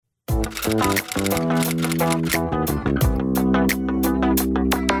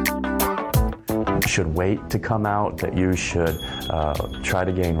Should wait to come out, that you should try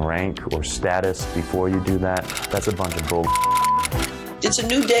to gain rank or status before you do that. That's a bunch of bull. It's a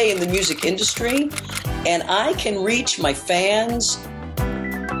new day in the music industry, and I can reach my fans.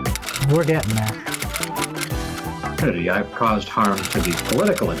 We're getting there. I've caused harm to the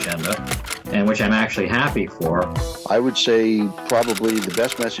political agenda, and which I'm actually happy for. I would say probably the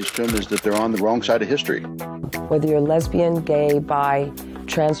best message to them is that they're on the wrong side of history. Whether you're lesbian, gay, bi,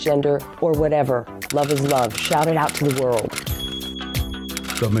 transgender, or whatever, love is love. Shout it out to the world.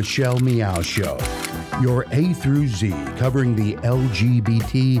 The Michelle Meow Show. Your A through Z, covering the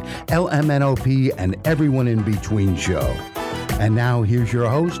LGBT, LMNOP, and everyone in between show. And now here's your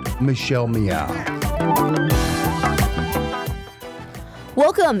host, Michelle Meow.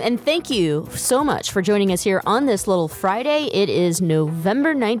 Welcome and thank you so much for joining us here on this little Friday. It is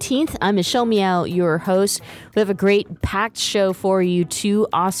November 19th. I'm Michelle Meow, your host. We have a great packed show for you, 2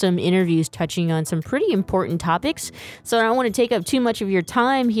 awesome interviews touching on some pretty important topics. So I don't want to take up too much of your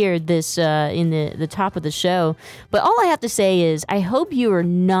time here this in the top of the show. But all I have to say is I hope you are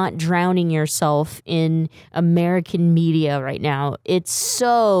not drowning yourself in American media right now. It's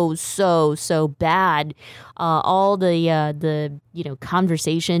so bad. All the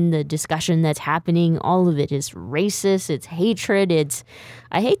conversation, the discussion that's happening, all of it is racist. It's hatred.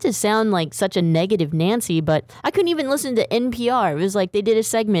 I hate to sound like such a negative Nancy, but I couldn't even listen to NPR. It was like they did a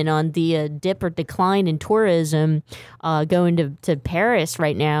segment on the dip or decline in tourism going to Paris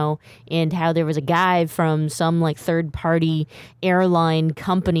right now, and how there was a guy from some like third-party airline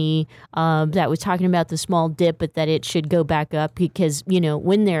company that was talking about the small dip, but that it should go back up because,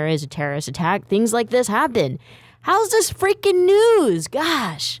 when there is a terrorist attack, things like this happen. How's this freaking news?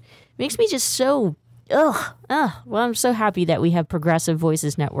 Gosh, makes me just so... Well, I'm so happy that we have Progressive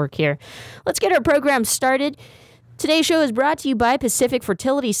Voices Network here. Let's get our program started. Today's show is brought to you by Pacific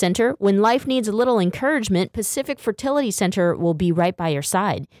Fertility Center. When life needs a little encouragement, Pacific Fertility Center will be right by your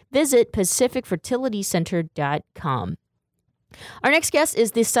side. Visit pacificfertilitycenter.com. Our next guest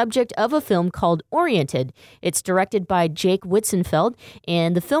is the subject of a film called Oriented. It's directed by Jake Witzenfeld,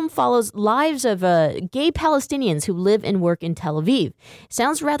 and the film follows lives of gay Palestinians who live and work in Tel Aviv.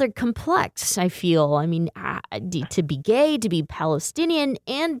 Sounds rather complex, I feel. I mean, to be gay, to be Palestinian,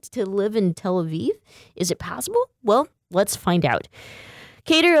 and to live in Tel Aviv? Is it possible? Well, let's find out.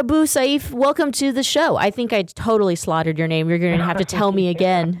 Khader Abu Seif, welcome to the show. I think I totally slaughtered your name. You're going to have to tell me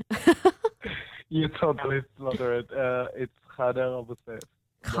again. You totally slaughtered it. It's Khader Abu Seif.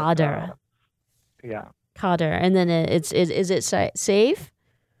 Khader. Yeah. Khader. And then is it safe?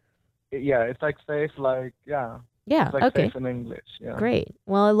 Yeah, it's like safe, like, yeah. Yeah, it's like okay. safe in English, yeah. Great.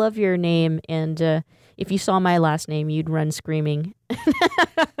 Well, I love your name, and if you saw my last name, you'd run screaming.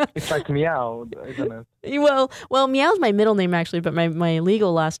 It's like Meow, isn't it? Well, Meow's my middle name, actually, but my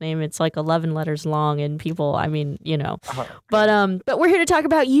legal last name, it's like 11 letters long, and people, Uh-huh. But we're here to talk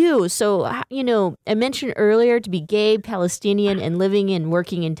about you. So, I mentioned earlier to be gay, Palestinian, and living and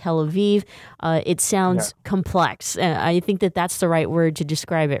working in Tel Aviv. It sounds complex. I think that's the right word to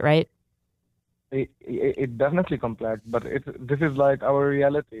describe it, right? It's definitely complex, but this is like our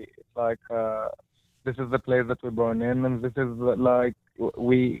reality. It's like this is the place that we're born in, and this is like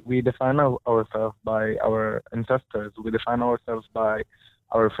we define ourselves by our ancestors. We define ourselves by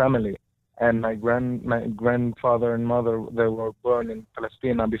our family. And my grandfather and mother, they were born in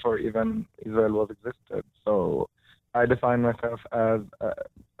Palestine before even Israel was existed. So I define myself as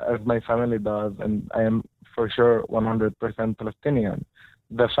my family does, and I am for sure 100% Palestinian.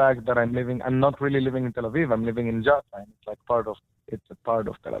 The fact that I'm not really living in Tel Aviv, I'm living in Jaffa, and it's a part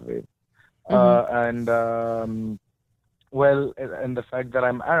of Tel Aviv. Mm-hmm. And the fact that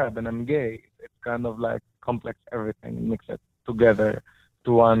I'm Arab and I'm gay, it's kind of like complex everything, mix it together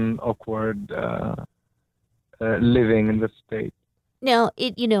to one awkward living in the state. Now,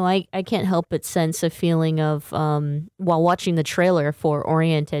 I can't help but sense a feeling of, while watching the trailer for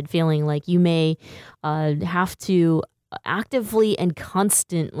Oriented, feeling like you may have to actively and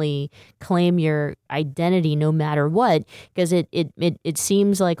constantly claim your identity no matter what, because it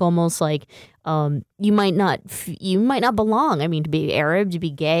seems like almost like you might not belong. I mean, to be Arab, to be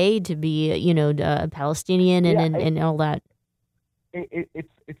gay, to be Palestinian, and all that.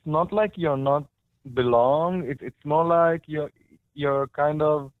 It's not like you're not belong. It's more like you're kind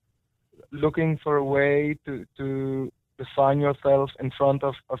of looking for a way to define yourself in front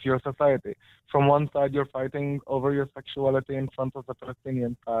of your society. From one side, you're fighting over your sexuality in front of the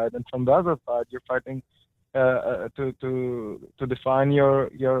Palestinian side, and from the other side, you're fighting to define your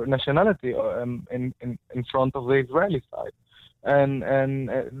nationality in front of the Israeli side.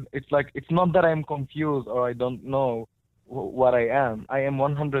 and it's like, it's not that I'm confused or I don't know what I am. I am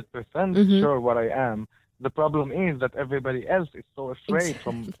 100% sure what I am. The problem is that everybody else is so afraid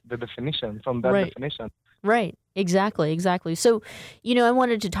from the definition, from that definition. Right. Exactly. So, I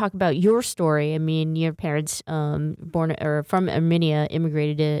wanted to talk about your story. I mean, your parents, born or from Armenia,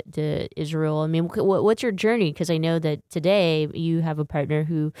 immigrated to Israel. I mean, what's your journey? Because I know that today you have a partner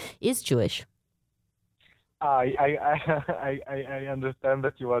who is Jewish. I understand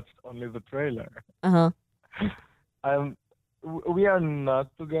that you watched only the trailer. We are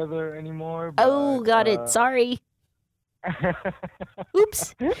not together anymore. But, got it. Sorry.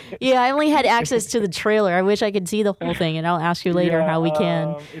 Oops. Yeah, I only had access to the trailer. I wish I could see the whole thing, and I'll ask you later how we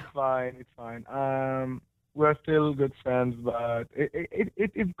can. It's fine. We're still good friends, but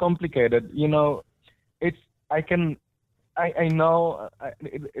it is complicated.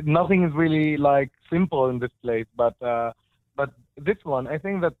 Nothing is really like simple in this place, but this one, I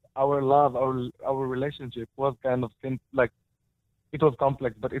think that our love, our relationship was kind of like, it was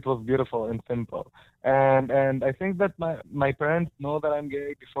complex, but it was beautiful and simple. And I think that my parents know that I'm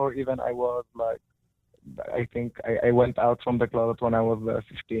gay before even I was like, I think I went out from the closet when I was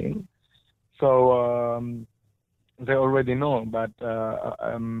 15. So they already know, but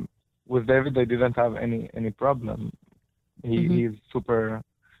with David, they didn't have any problem. He's super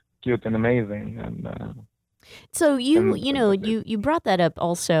cute and amazing. And so you brought that up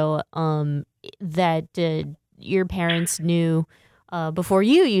also, that your parents knew before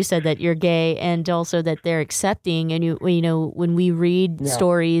you said that you're gay, and also that they're accepting. And when we read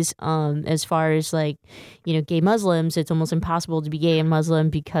stories as far as like gay Muslims, it's almost impossible to be gay and Muslim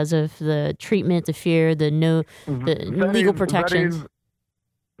because of the treatment, the fear, the legal protections.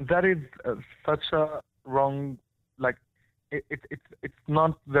 That is such a wrong, like it's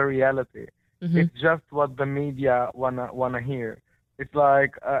not the reality. It's just what the media wanna hear. It's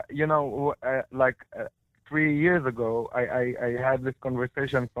like 3 years ago, I had this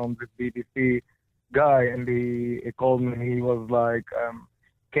conversation from this BBC guy, and he called me. He was like,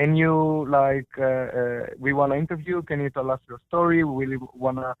 "Can you we want to interview? Can you tell us your story? We really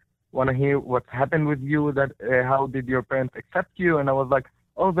wanna hear what happened with you. That how did your parents accept you?" And I was like,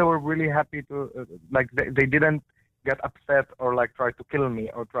 "Oh, they were really happy to they didn't get upset or like try to kill me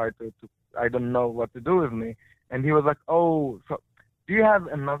or try to I don't know what to do with me." And he was like, "Oh, so do you have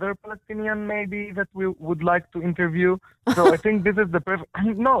another Palestinian maybe that we would like to interview?" So I think this is the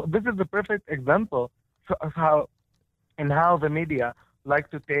perfect example of how the media like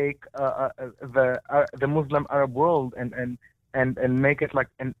to take the Muslim Arab world and make it like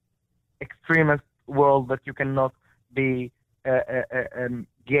an extremist world that you cannot be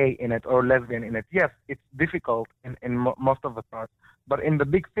gay in it or lesbian in it. Yes, it's difficult in most of the parts, but in the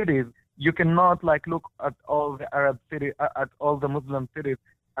big cities, you cannot like look at all the Arab cities, at all the Muslim cities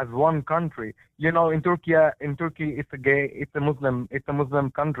as one country. In Turkey, it's a Muslim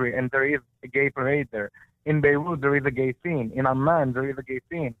country, and there is a gay parade there. In Beirut, there is a gay scene. In Amman, there is a gay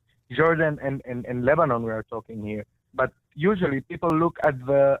scene. Jordan and Lebanon, we are talking here. But usually, people look at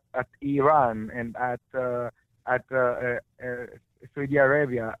Iran and at Saudi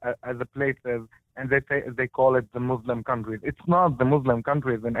Arabia as the places, and they call it the Muslim countries. It's not the Muslim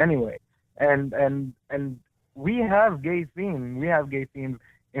countries in any way. And we have gay scenes. We have gay scenes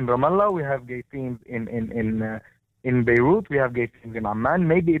in Ramallah. We have gay scenes in Beirut. We have gay scenes in Amman.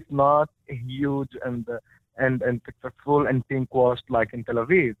 Maybe it's not huge and successful and pink-washed like in Tel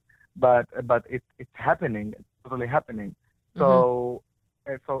Aviv, but it's happening. It's totally happening. So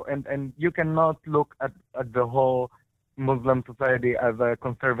you cannot look at the whole Muslim society as a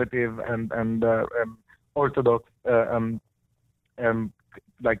conservative and orthodox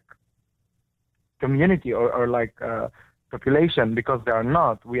like community or like population, because they are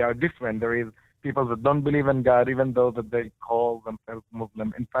not. We are different. There is people that don't believe in God, even though that they call themselves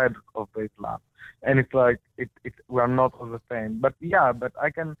Muslim inside of the Islam, and it's like we are not all the same. But I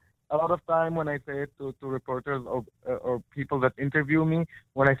can. A lot of time when I say it to reporters or people that interview me,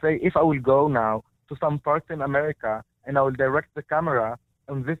 when I say if I will go now to some parts in America and I will direct the camera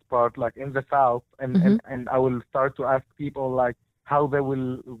on this part, like in the South, and I will start to ask people like how they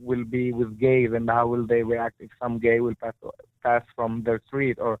will be with gays and how will they react if some gay will pass from their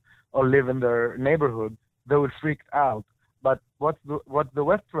street or live in their neighborhood, they will freak out. But what the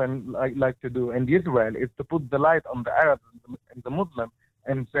Western like to do in Israel is to put the light on the Arabs and the Muslims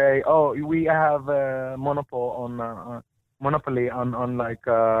and say, oh, we have a monopoly on like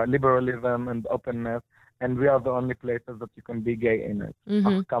liberalism and openness, and we are the only places that you can be gay in it.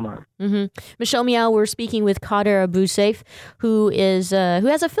 Oh, come on. Michelle Meow, we're speaking with Khader Abu Seif, who has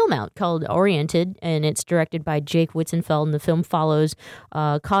a film out called Oriented, and it's directed by Jake Witzenfeld, and the film follows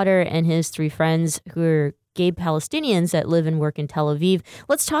Khader and his three friends who are gay Palestinians that live and work in Tel Aviv.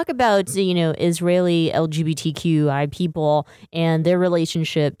 Let's talk about, Israeli LGBTQI people and their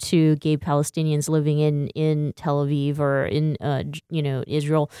relationship to gay Palestinians living in Tel Aviv or in,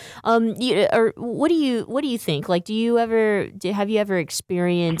 Israel. What do you think? Like, have you ever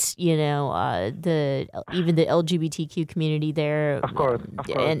experienced, the LGBTQ community there? Of course.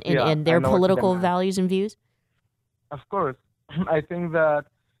 And their political values and views? Of course. I think that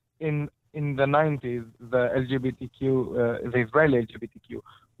in the 90s, the LGBTQ, the Israeli LGBTQ,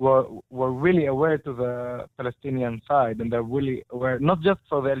 were really aware to the Palestinian side, and they're really aware, not just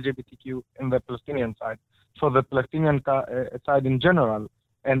for the LGBTQ in the Palestinian side, for the Palestinian side in general.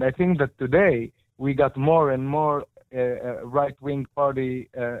 And I think that today we got more and more right-wing party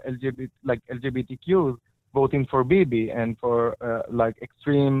LGBTQs voting for Bibi and for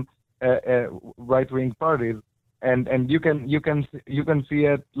extreme right-wing parties. And you can see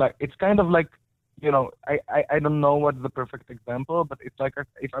it, like, it's kind of like, I don't know what's the perfect example, but it's like,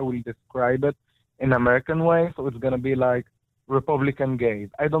 if I will describe it in American way, so it's gonna be like Republican gays.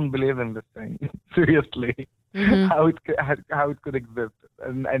 I don't believe in this thing, seriously. How it could exist,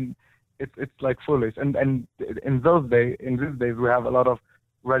 and it's like foolish. And in these days we have a lot of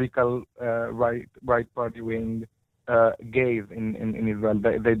radical right party wing gays in Israel.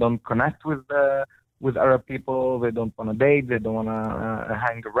 They don't connect with Arab people. They don't want to date. They don't want to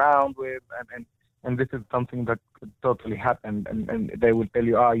hang around with, and this is something that could totally happen. And they will tell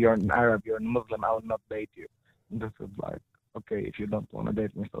you, you're an Arab, you're a Muslim, I will not date you. And this is like, okay, if you don't want to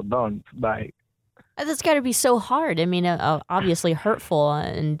date me, so don't. Bye. That's got to be so hard. I mean, obviously hurtful,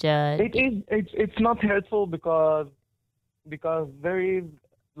 and it is. It's not hurtful because there is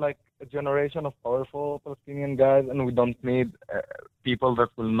like a generation of powerful Palestinian guys, and we don't need people that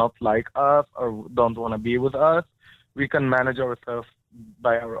will not like us or don't want to be with us. We can manage ourselves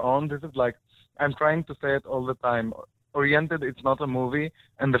by our own. This is like, I'm trying to say it all the time. Oriented, it's not a movie,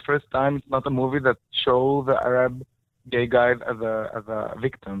 and the first time it's not a movie that shows the Arab gay guys as a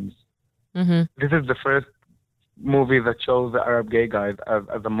victims. This is the first movie that shows the Arab gay guys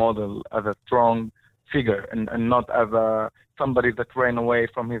as a model, as a strong figure, and not as somebody that ran away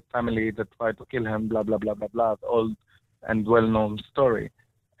from his family that tried to kill him, blah, blah, blah, blah, blah, old and well-known story.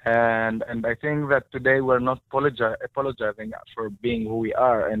 And I think that today we're not apologizing for being who we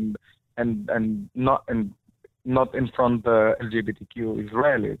are, and not in front of the LGBTQ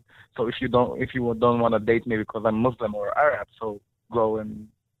Israelis. So if you don't want to date me because I'm Muslim or Arab, so go and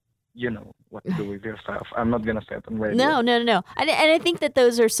what to do with yourself. I'm not going to say it on radio. No. And I think that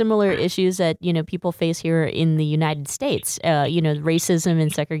those are similar issues that, people face here in the United States. Racism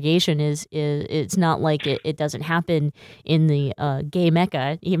and segregation it's not like it doesn't happen in the gay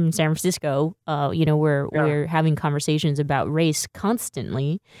Mecca, even in San Francisco, we're having conversations about race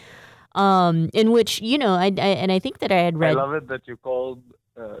constantly, in which, I think that I had read. I love it that you called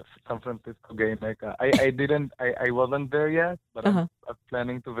San Francisco gay Mecca. I wasn't there yet, but I'm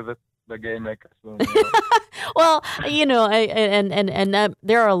planning to visit the gay Mecca soon. Well,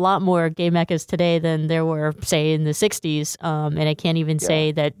 there are a lot more gay Meccas today than there were, say, in the 60s. And I can't even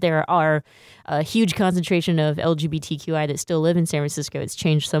say that there are a huge concentration of LGBTQI that still live in San Francisco. It's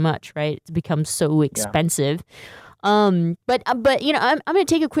changed so much, right? It's become so expensive. But I'm going to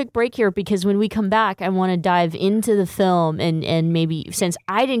take a quick break here, because when we come back, I want to dive into the film and maybe, since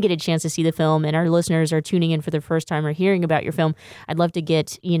I didn't get a chance to see the film and our listeners are tuning in for the first time or hearing about your film, I'd love to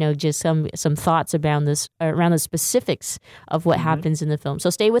get, just some thoughts around the specifics of what happens in the film. So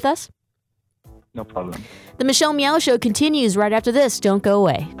stay with us. No problem. The Michelle Meow Show continues right after this. Don't go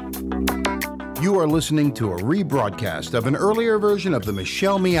away. You are listening to a rebroadcast of an earlier version of the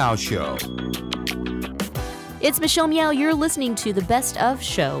Michelle Meow Show. It's Michelle Meow. You're listening to the Best of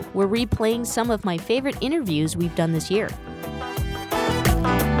Show. We're replaying some of my favorite interviews we've done this year.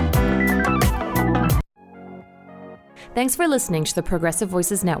 Thanks for listening to the Progressive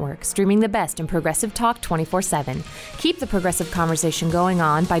Voices Network, streaming the best in progressive talk 24/7. Keep the progressive conversation going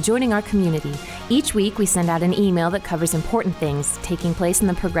on by joining our community. Each week, we send out an email that covers important things taking place in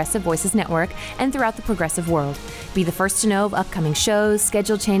the Progressive Voices Network and throughout the progressive world. Be the first to know of upcoming shows,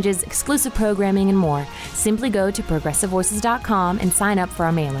 schedule changes, exclusive programming, and more. Simply go to progressivevoices.com and sign up for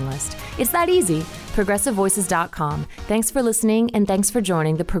our mailing list. It's that easy. progressivevoices.com. Thanks for listening, and thanks for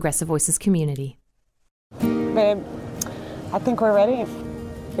joining the Progressive Voices community. Babe, I think we're ready.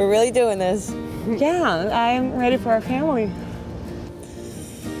 We're really doing this. Yeah, I'm ready for our family.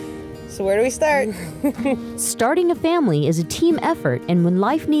 So where do we start? Starting a family is a team effort, and when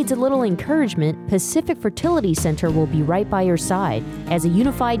life needs a little encouragement, Pacific Fertility Center will be right by your side. As a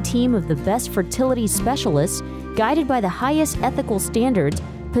unified team of the best fertility specialists, guided by the highest ethical standards,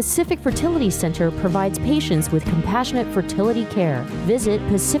 Pacific Fertility Center provides patients with compassionate fertility care. Visit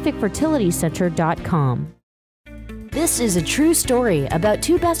pacificfertilitycenter.com. This is a true story about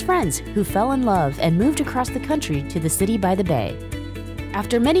two best friends who fell in love and moved across the country to the city by the bay.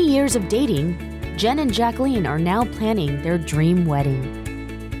 After many years of dating, Jen and Jacqueline are now planning their dream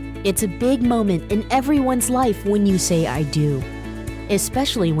wedding. It's a big moment in everyone's life when you say I do,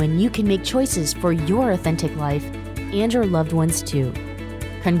 especially when you can make choices for your authentic life and your loved ones too.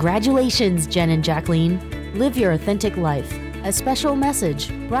 Congratulations, Jen and Jacqueline. Live your authentic life. A special message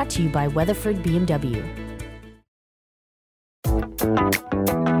brought to you by Weatherford BMW.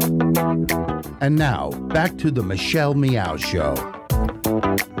 And now, back to the Michelle Meow Show.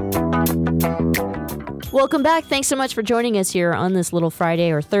 Welcome back. Thanks so much for joining us here on this little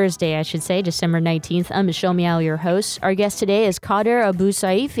Friday, or Thursday, I should say, December 19th. I'm Michelle Meow, your host. Our guest today is Khader Abu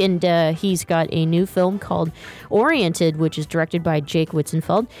Seif, and he's got a new film called Oriented, which is directed by Jake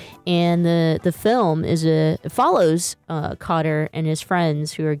Witzenfeld. And the film follows Khader and his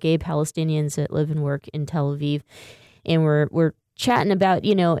friends who are gay Palestinians that live and work in Tel Aviv. And we're chatting about,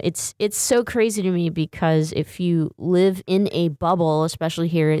 it's so crazy to me because if you live in a bubble, especially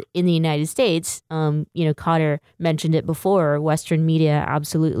here in the United States, Khader mentioned it before, Western media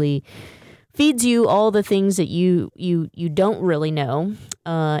absolutely feeds you all the things that you don't really know.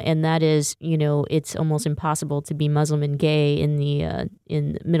 And that is, it's almost impossible to be Muslim and gay in the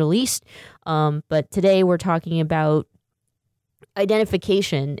Middle East. But today we're talking about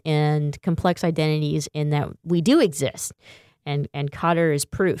identification and complex identities, and that we do exist. And Khader is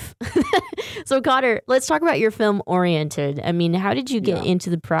proof. So Khader, let's talk about your film Oriented. I mean, how did you get into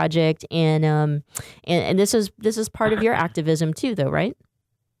the project? And this is part of your activism too, though, right?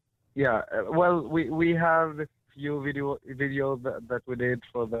 Yeah. Well, we have this few videos that we did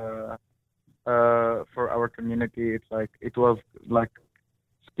for our community. It was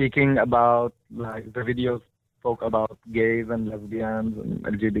speaking about the videos spoke about gays and lesbians and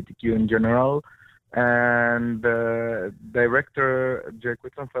LGBTQ in general. And the director, Jake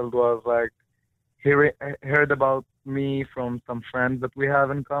Witzenfeld, was he heard about me from some friends that we have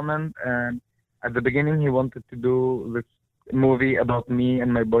in common. And at the beginning, he wanted to do this movie about me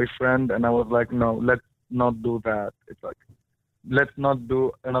and my boyfriend. And I was like, no, let's not do that. It's let's not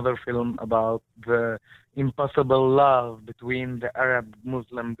do another film about the impossible love between the Arab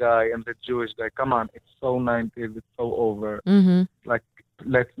Muslim guy and the Jewish guy. Come on, it's so 90s, it's so over. Mm-hmm.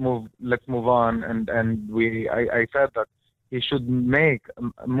 Let's move on. And I said that he should make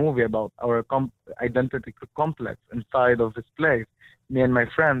a movie about our identity complex inside of this place. Me and my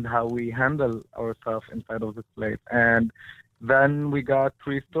friend, how we handle ourselves inside of this place. And then we got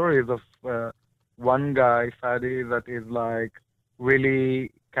 3 stories of one guy, Fadi, that is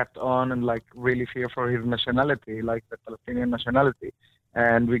really kept on and really fear for his nationality, the Palestinian nationality.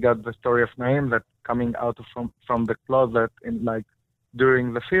 And we got the story of Naim that coming out from the closet in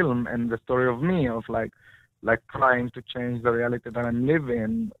during the film, and the story of me of trying to change the reality that I'm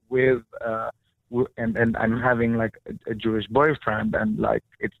living with, and I'm having a Jewish boyfriend, and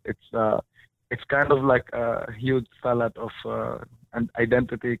it's kind of a huge salad of an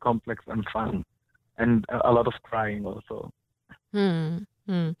identity complex and fun, and a lot of crying also.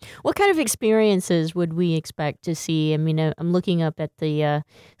 What kind of experiences would we expect to see? I mean, I'm looking up at the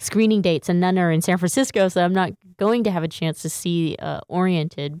screening dates, and none are in San Francisco, so I'm not going to have a chance to see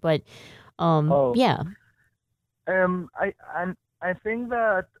Oriented. But yeah. I think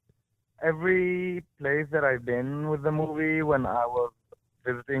that every place that I've been with the movie, when I was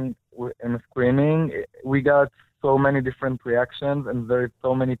visiting in a screening, we got so many different reactions, and there is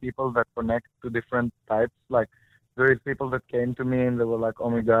so many people that connect to different types. There is people that came to me and they were like, "Oh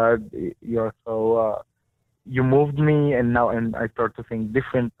my God, you're so you moved me," and I start to think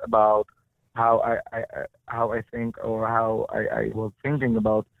different about how I think, or how I was thinking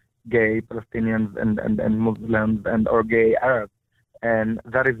about gay Palestinians and Muslims or gay Arabs, and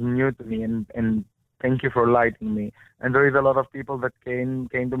that is new to me. And thank you for lighting me. And there is a lot of people that came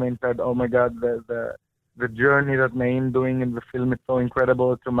to me and said, "Oh my God, the journey that Naim doing in the film is so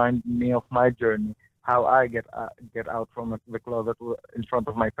incredible. It reminds me of my journey. How I get out from the closet in front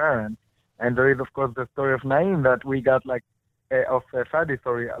of my parents." And there is, of course, the story of Naim that we got of Fadi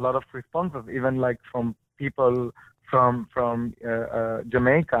story, a lot of responses, even from people from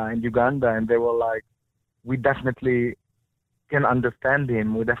Jamaica and Uganda, and they were like, "We definitely can understand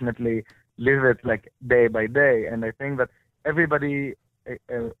him. We definitely live it day by day." And I think that everybody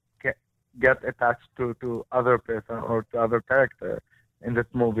attached to other person or to other character in this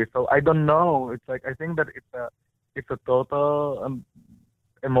movie. So I don't know. It's like, I think that it's a total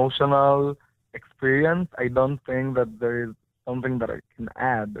emotional experience. I don't think that there is something that I can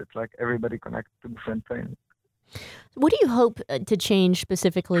add. It's like everybody connects to different things. What do you hope to change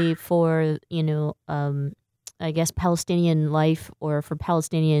specifically for, I guess, Palestinian life, or for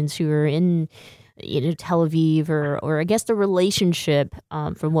Palestinians who are in, Tel Aviv, or I guess the relationship,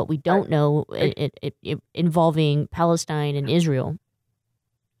 from what we don't know, involving Palestine and Israel?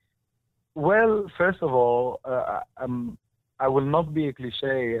 Well, first of all, I will not be a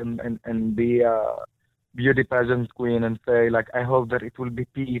cliche and be a beauty pageant queen and say, like, I hope that it will be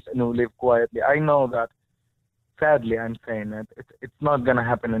peace and we'll live quietly. I know that, sadly, I'm saying it. It's not going to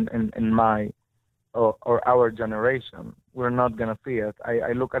happen in my or our generation. We're not going to see it.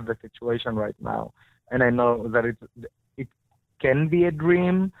 I look at the situation right now, and I know that it can be a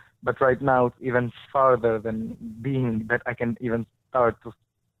dream, but right now it's even farther than being that I can even start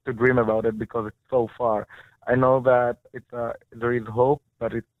to dream about it, because it's so far. I know that there is hope,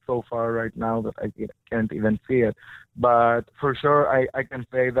 but it's so far right now that I can't even see it. But for sure, I can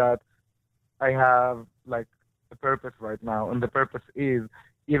say that I have like a purpose right now, and the purpose is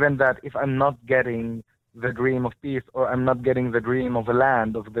even that if I'm not getting the dream of peace, or I'm not getting the dream of a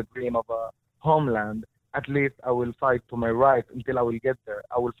land, of the dream of a homeland, at least I will fight to my rights until I will get there.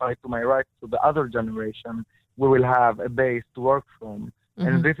 I will fight to my rights to the other generation. We will have a base to work from. Mm-hmm.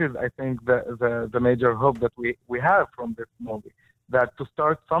 And this is, I think, the major hope that we have from this movie, that to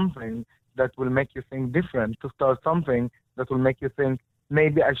start something that will make you think different, to start something that will make you think,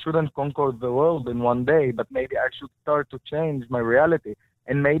 maybe I shouldn't conquer the world in one day, but maybe I should start to change my reality.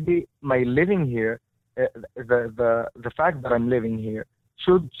 And maybe my living here, the fact that I'm living here,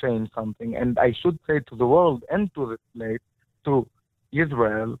 should change something. And I should say to the world and to this place, to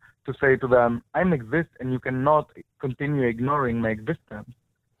Israel, to say to them, I exist and you cannot continue ignoring my existence.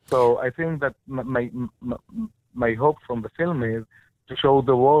 So I think that my hope from the film is to show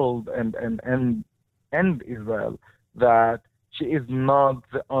the world and Israel that she is not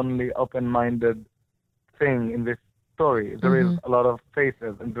the only open-minded thing in this story. There is a lot of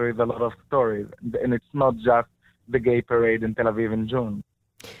faces and there is a lot of stories, and it's not just the gay parade in Tel Aviv in June.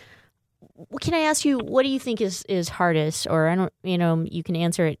 Can I ask you, what do you think is hardest, or I don't, you can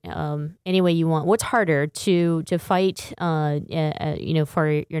answer it any way you want. What's harder, to fight,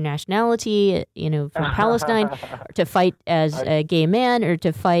 for your nationality, for Palestine, to fight as a gay man, or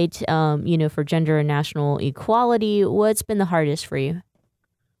to fight, for gender and national equality? What's been the hardest for you?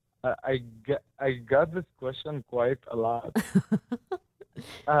 I got this question quite a lot.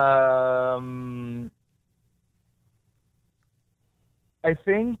 I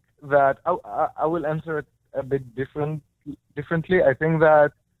think that I will answer it a bit differently. I think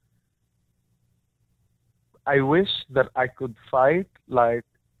that I wish that I could fight like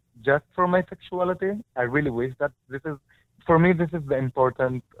just for my sexuality. I really wish that this is the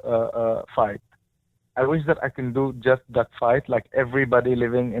important fight. I wish that I can do just that fight, like everybody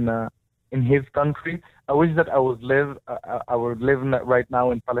living in his country. I wish that I would live right now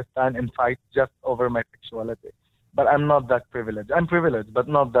in Palestine and fight just over my sexuality. But I'm not that privileged. I'm privileged, but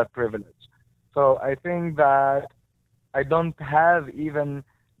not that privileged. So I think that I don't have even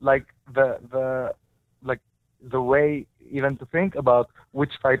like the way even to think about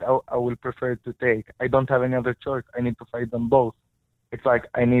which fight I will prefer to take. I don't have any other choice. I need to fight them both. It's like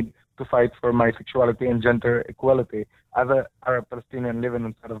I need to fight for my sexuality and gender equality as an Arab Palestinian living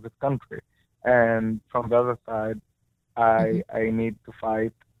inside of this country. And from the other side, I need to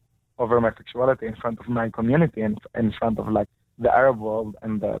fight over my sexuality in front of my community and in front of like the Arab world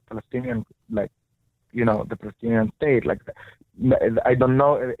and the Palestinian, the Palestinian state. Like, I don't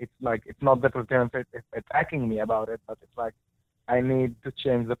know, it's not the Palestinian state attacking me about it, but it's like I need to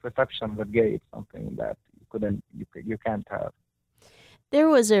change the perception that gay is something that you can't have. There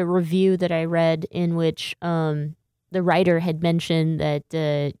was a review that I read in which the writer had mentioned that,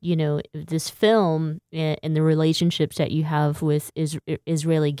 this film and the relationships that you have with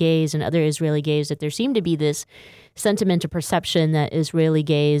Israeli gays and other Israeli gays, that there seemed to be this sentiment or perception that Israeli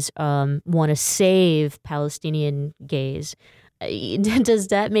gays want to save Palestinian gays. Does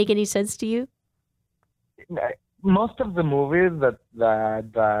that make any sense to you? Most of the movies that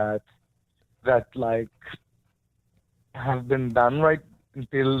like have been done right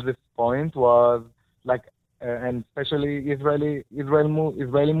until this point was like, and especially Israeli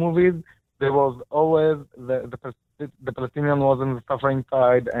movies, there was always the Palestinian was on the suffering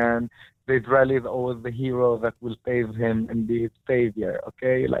side, and the Israeli is always the hero that will save him and be his savior.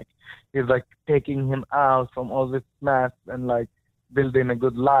 Okay, like he's like taking him out from all this mess and like building a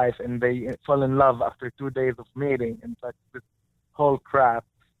good life, and they fall in love after 2 days of meeting. And it's like this whole crap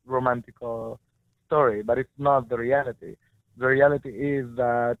romantical story, but it's not the reality. The reality is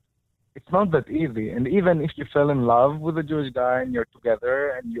that it's not that easy. And even if you fell in love with a Jewish guy and you're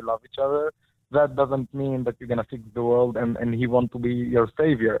together and you love each other, that doesn't mean that you're going to fix the world and he wants to be your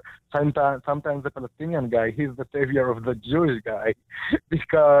savior. Sometimes the Palestinian guy, he's the savior of the Jewish guy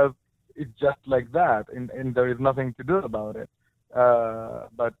because it's just like that, and there is nothing to do about it.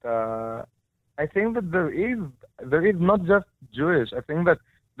 But I think that there is not just Jewish. I think that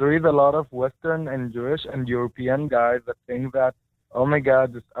there is a lot of Western and Jewish and European guys that think that, oh my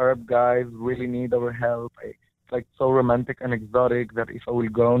God, these Arab guys really need our help. It's like so romantic and exotic that if I will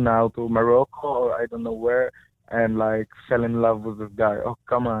go now to Morocco or I don't know where and like fell in love with this guy, oh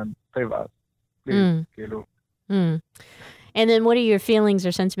come on, save us, please. And then what are your feelings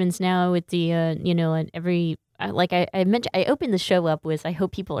or sentiments now with the, every, like I mentioned, I opened the show up with, I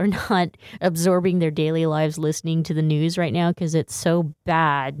hope people are not absorbing their daily lives listening to the news right now because it's so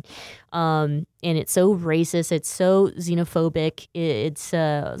bad. And it's so racist. It's so xenophobic. It's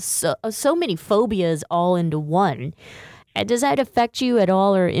so many phobias all into one. Does that affect you at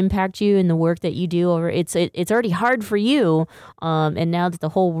all or impact you in the work that you do? Or it's already hard for you, and now that the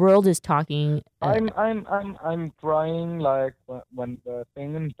whole world is talking. I'm trying, like when the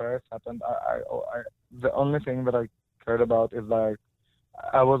thing in Paris happened. I the only thing that I cared about is like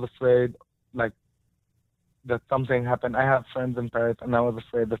I was afraid like that something happened. I have friends in Paris, and I was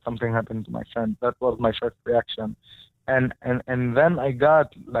afraid that something happened to my friends. That was my first reaction, and then I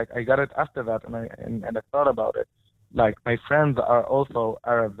got it after that, and I thought about it. Like my friends are also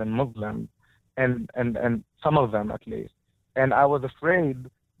Arabs and Muslims, and some of them at least. And I was afraid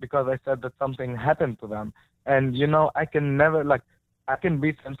because I said that something happened to them. And I can never I can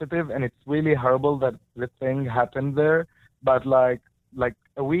be sensitive, and it's really horrible that this thing happened there. But like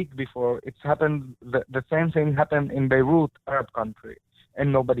a week before, it's happened. The same thing happened in Beirut, Arab country,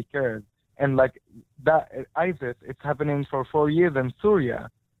 and nobody cares. And like that ISIS, it's happening for 4 years in Syria,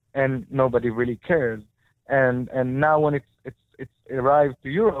 and nobody really cares. And now when it's arrived to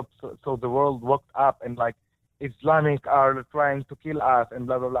Europe, so the world woke up and like Islamic are trying to kill us and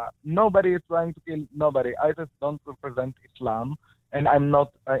blah blah blah. Nobody is trying to kill nobody. ISIS don't represent Islam, and I'm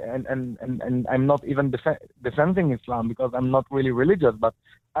not and I'm not even defending Islam because I'm not really religious. But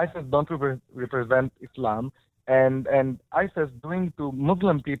ISIS don't represent Islam, and ISIS doing to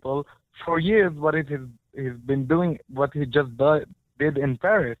Muslim people for years what he's been doing, what he just did in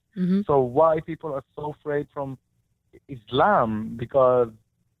Paris. Mm-hmm. So why people are so afraid from Islam? Because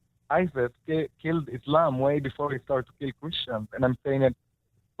ISIS killed Islam way before he started to kill Christians, and I'm saying it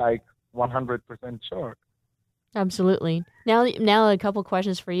like 100% sure. Absolutely. Now a couple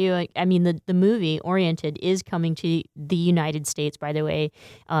questions for you. I mean, the movie Oriented is coming to the United States, by the way.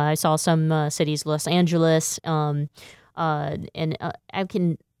 I saw some cities, Los Angeles, and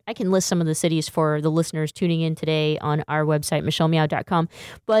I can list some of the cities for the listeners tuning in today on our website, michellemeow.com.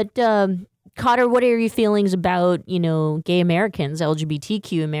 But Khader, what are your feelings about, gay Americans,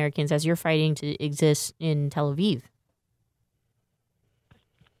 LGBTQ Americans, as you're fighting to exist in Tel Aviv?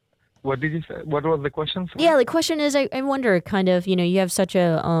 What did you say? What was the question? Sorry? Yeah, the question is, I wonder, kind of, you have such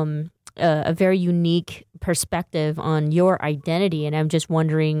a very unique perspective on your identity, and I'm just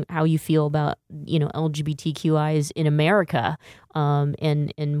wondering how you feel about, LGBTQIs in America,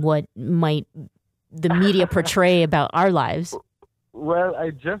 and what might the media portray about our lives. Well, I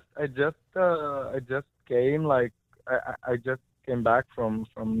just came, like I just came back from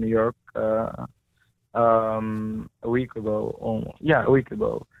New York a week ago, almost. Yeah, a week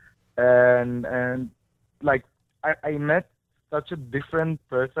ago, and like I met such a different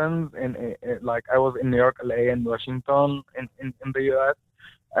person in like I was in New York, LA, and Washington in the US,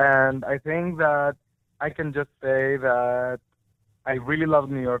 and I think that I can just say that I really love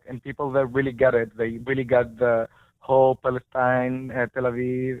New York, and people there really get it. They really get the whole Palestine, Tel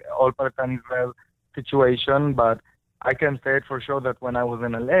Aviv, all Palestine Israel situation. But I can say it for sure that when I was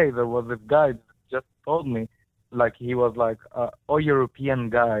in LA, there was this guy that just told me, like he was like, "Oh, European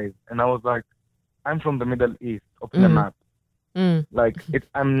guys," and I was like, "I'm from the Middle East, open the map." Like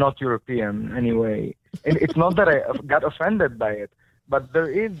I'm not European anyway. And it's not that I got offended by it, but there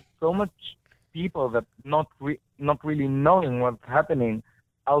is so much people that not really knowing what's happening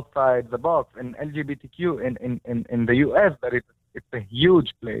outside the box. And LGBTQ in the US, that it's a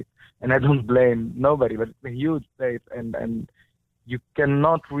huge place, and I don't blame nobody, but it's a huge place, and you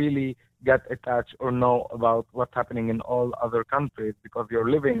cannot really get attached or know about what's happening in all other countries because you're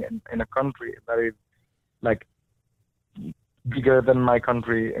living in a country that is like bigger than my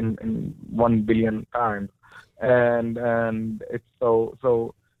country in 1 billion times. and it's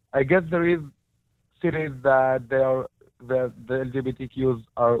so. I guess there is cities that the LGBTQs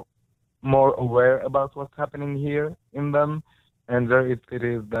are more aware about what's happening here in them, and there is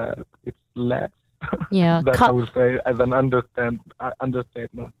cities that it's less. Yeah, that I would say as an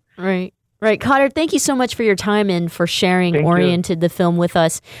understatement. Right. Right. Khader, thank you so much for your time and for sharing Oriented, the film, with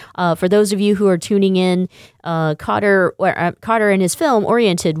us. For those of you who are tuning in, Khader and his film,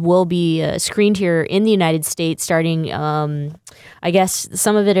 Oriented, will be screened here in the United States starting, I guess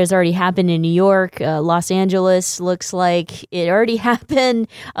some of it has already happened in New York. Los Angeles looks like it already happened.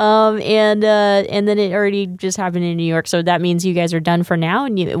 And then it already just happened in New York. So that means you guys are done for now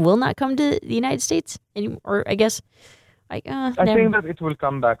and it will not come to the United States anymore, or I guess. I think that it will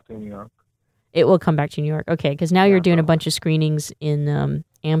come back to New York. It will come back to New York. Okay, because now you're doing a bunch of screenings in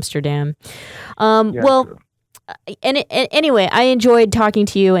Amsterdam. Anyway, I enjoyed talking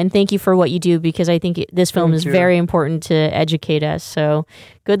to you, and thank you for what you do, because I think this film is very important to educate us. So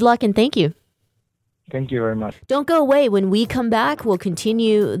good luck, and thank you. Thank you very much. Don't go away. When we come back, we'll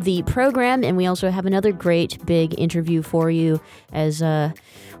continue the program, and we also have another great big interview for you as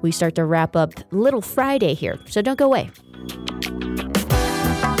we start to wrap up Little Friday here. So don't go away.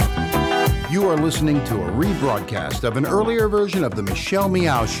 You are listening to a rebroadcast of an earlier version of The Michelle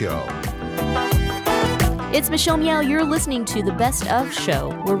Meow Show. It's Michelle Meow. You're listening to the Best Of Show.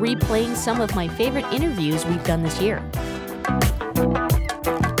 We're replaying some of my favorite interviews we've done this year.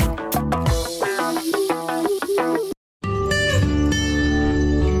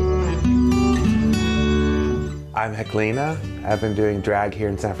 I'm Heklina. I've been doing drag here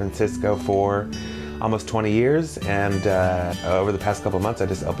in San Francisco for almost 20 years, and over the past couple months I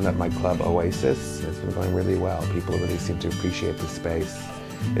just opened up my club Oasis. It's been going really well. People really seem to appreciate the space.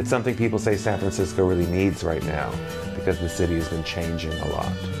 It's something people say San Francisco really needs right now because the city has been changing a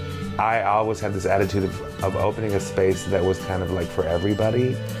lot. I always had this attitude of opening a space that was kind of like for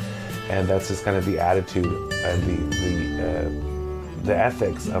everybody, and that's just kind of the attitude and the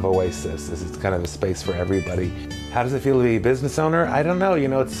ethics of Oasis. Is it's kind of a space for everybody. How does it feel to be a business owner? I don't know. You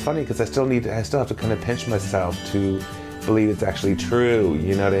know, it's funny because I still have to kind of pinch myself to believe it's actually true.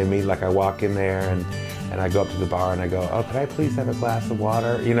 You know what I mean? Like I walk in there and I go up to the bar and I go, oh, could I please have a glass of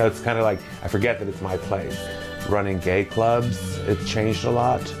water? You know, it's kind of like I forget that it's my place. Running gay clubs, it's changed a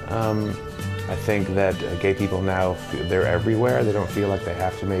lot. I think that gay people now, they're everywhere. They don't feel like they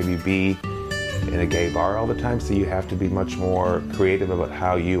have to maybe be in a gay bar all the time, so you have to be much more creative about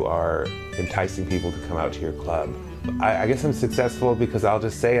how you are enticing people to come out to your club. I guess I'm successful because I'll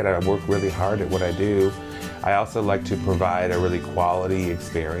just say it, I work really hard at what I do. I also like to provide a really quality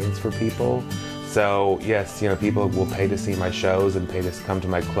experience for people. So yes, you know, people will pay to see my shows and pay to come to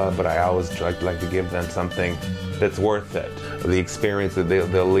my club, but I always like to give them something that's worth it. The experience that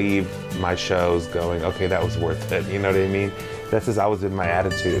they'll leave my shows going, okay, that was worth it. You know what I mean? That's just always been my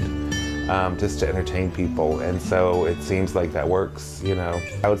attitude. Just to entertain people, and so it seems like that works. You know,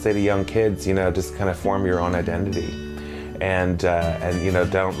 I would say to young kids, you know, just kind of form your own identity, and you know,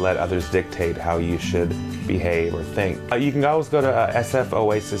 don't let others dictate how you should behave or think. You can always go to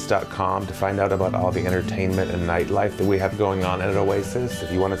sfoasis.com to find out about all the entertainment and nightlife that we have going on at Oasis.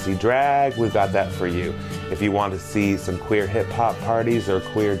 If you want to see drag, we've got that for you. If you want to see some queer hip-hop parties or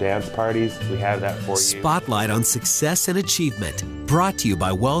queer dance parties, we have that for you. Spotlight on success and achievement. Brought to you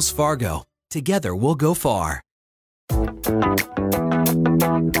by Wells Fargo. Together we'll go far.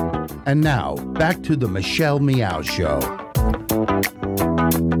 And now, back to the Michelle Meow Show.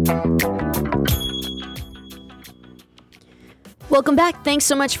 Welcome back. Thanks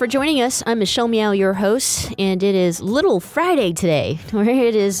so much for joining us. I'm Michelle Meow, your host, and it is Little Friday today, where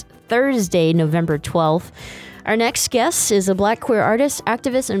it is Thursday, November 12th. Our next guest is a Black queer artist,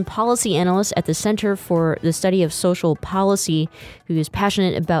 activist, and policy analyst at the Center for the Study of Social Policy, who is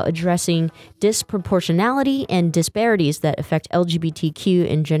passionate about addressing disproportionality and disparities that affect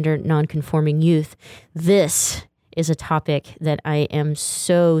LGBTQ and gender non-conforming youth. This is a topic that I am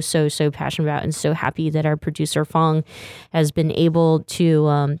so passionate about, and so happy that our producer Fong has been able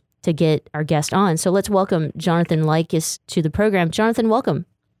to get our guest on. So let's welcome Jonathan Lykes to the program. Jonathan, welcome.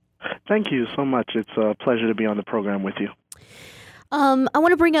 Thank you so much. It's a pleasure to be on the program with you. I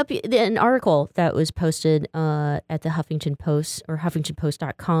want to bring up an article that was posted at the Huffington Post or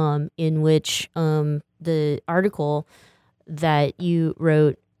HuffingtonPost.com, in which the article that you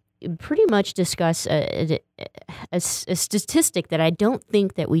wrote pretty much discuss a statistic that I don't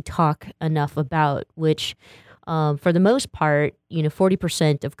think that we talk enough about, which for the most part,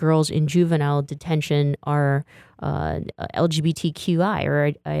 40% of girls in juvenile detention are LGBTQI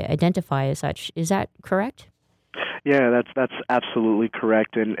or identify as such. Is that correct? Yeah, that's absolutely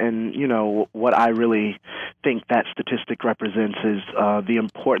correct. And you know, what I really think that statistic represents is the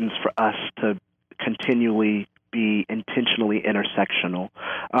importance for us to continually be intentionally intersectional.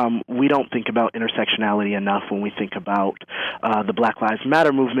 We don't think about intersectionality enough when we think about the Black Lives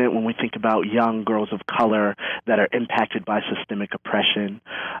Matter movement, when we think about young girls of color that are impacted by systemic oppression.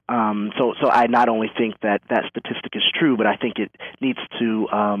 So I not only think that statistic is true, but I think it needs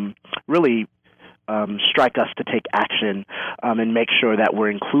to really strike us to take action and make sure that we're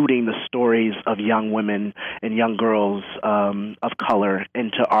including the stories of young women and young girls of color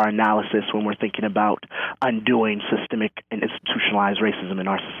into our analysis when we're thinking about undoing systemic and institutionalized racism in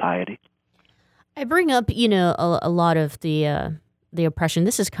our society. I bring up, a lot of the oppression.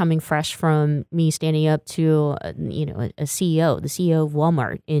 This is coming fresh from me standing up to, a CEO, the CEO of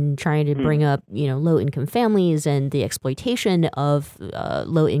Walmart, in trying to bring up, low-income families and the exploitation of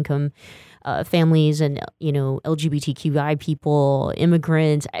low-income families and, LGBTQI people,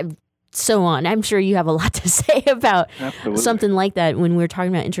 immigrants, so on. I'm sure you have a lot to say about something like that when we're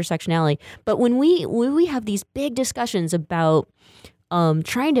talking about intersectionality. But when we have these big discussions about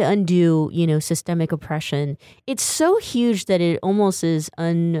trying to undo, systemic oppression, it's so huge that it almost is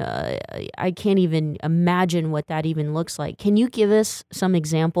I can't even imagine what that even looks like. Can you give us some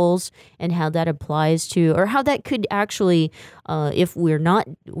examples and how that applies to, or how that could actually, if we're not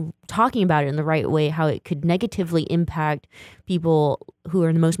talking about it in the right way, how it could negatively impact people who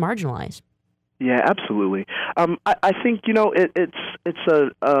are the most marginalized? Yeah, absolutely. I think, it's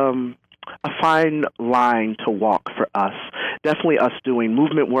a fine line to walk for us. Definitely us doing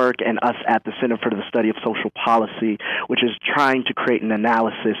movement work and us at the Center for the Study of Social Policy, which is trying to create an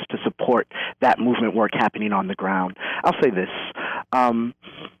analysis to support that movement work happening on the ground. I'll say this.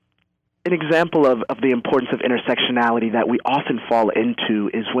 An example of the importance of intersectionality that we often fall into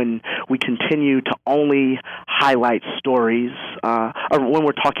is when we continue to only highlight stories, or when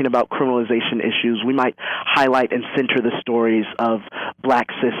we're talking about criminalization issues, we might highlight and center the stories of Black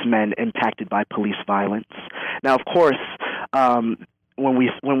cis men impacted by police violence. Now, of course,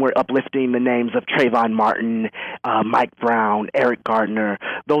 when we're uplifting the names of Trayvon Martin, Mike Brown, Eric Gardner,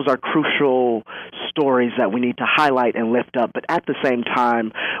 those are crucial stories that we need to highlight and lift up. But at the same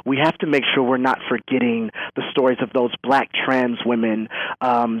time, we have to make sure we're not forgetting the stories of those Black trans women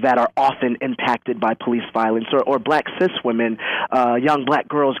that are often impacted by police violence, or Black cis women, young Black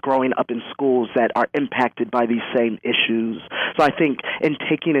girls growing up in schools that are impacted by these same issues. So I think in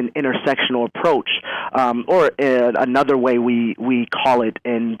taking an intersectional approach, or another way we call it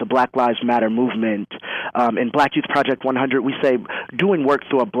in the Black Lives Matter movement, in Black Youth Project 100, we say doing work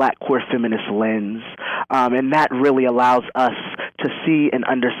through a Black queer feminist lens. And that really allows us to see and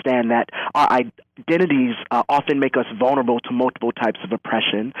understand that our identities often make us vulnerable to multiple types of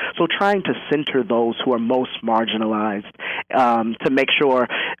oppression. So trying to center those who are most marginalized, to make sure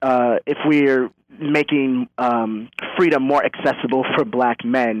if we're making freedom more accessible for Black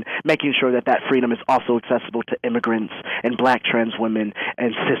men, making sure that freedom is also accessible to immigrants and Black trans women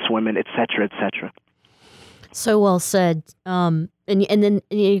and cis women, et cetera, et cetera. So well said. And then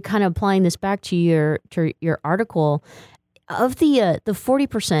you kind of applying this back to your article. Of the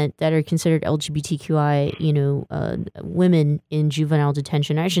 40% that are considered LGBTQI, women in juvenile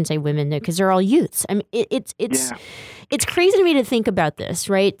detention, I shouldn't say women because they're all youths. I mean, it's crazy to me to think about this,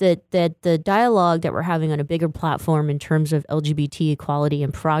 right? That the dialogue that we're having on a bigger platform in terms of LGBT equality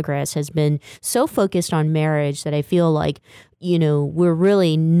and progress has been so focused on marriage that I feel like, we're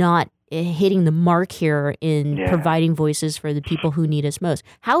really not hitting the mark here in providing voices for the people who need us most.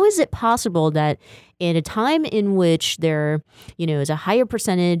 How is it possible that in a time in which there, is a higher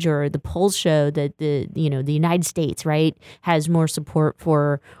percentage, or the polls show that the United States, right, has more support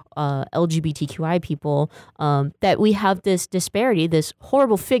for LGBTQI people, that we have this disparity, this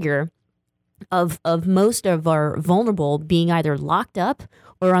horrible figure of most of our vulnerable being either locked up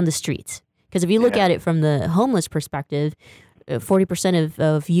or on the streets? Because if you look at it from the homeless perspective, 40%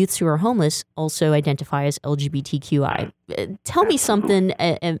 of youths who are homeless also identify as LGBTQI. Tell me something.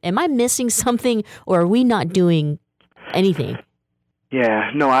 Am I missing something, or are we not doing anything?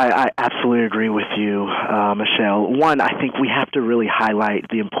 Yeah, no, I absolutely agree with you, Michelle. One, I think we have to really highlight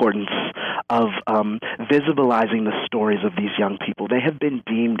the importance of visibilizing the stories of these young people. They have been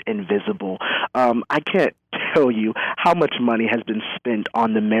deemed invisible. I can't tell you how much money has been spent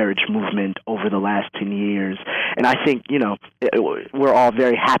on the marriage movement over the last 10 years. And I think, we're all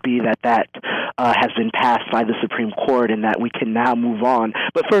very happy that has been passed by the Supreme Court and that we can now move on.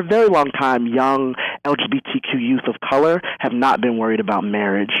 But for a very long time, young LGBTQ youth of color have not been worried about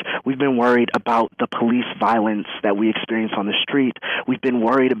marriage. We've been worried about the police violence that we experience on the street. We've been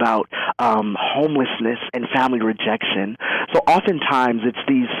worried about homelessness and family rejection. So oftentimes it's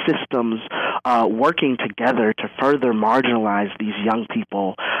these systems working together to further marginalize these young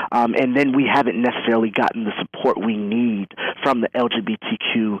people, and then we haven't necessarily gotten the support we need from the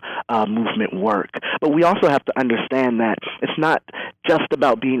LGBTQ movement work. But we also have to understand that it's not just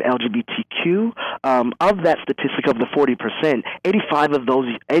about being LGBTQ. Of that statistic of the 40%,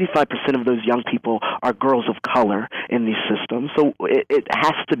 85% of those young people are girls of color in these systems. So it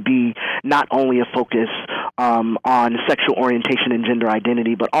has to be not only a focus on sexual orientation and gender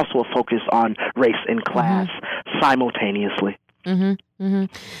identity, but also a focus on race and class simultaneously.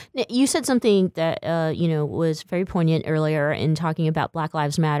 You said something that was very poignant earlier in talking about Black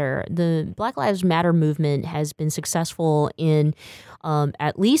Lives Matter. The Black Lives Matter movement has been successful in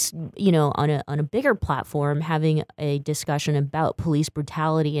at least on a bigger platform, having a discussion about police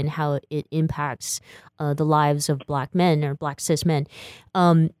brutality and how it impacts the lives of Black men or Black cis men.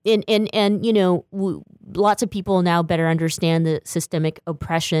 Lots of people now better understand the systemic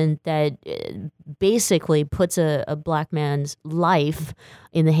oppression that basically puts a Black man's life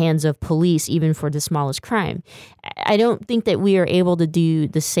in the hands of police, even for the smallest crime. I don't think that we are able to do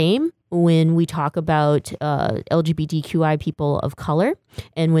the same when we talk about LGBTQI people of color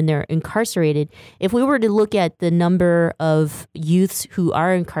and when they're incarcerated. If we were to look at the number of youths who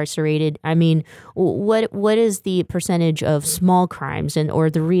are incarcerated, I mean, what is the percentage of small crimes or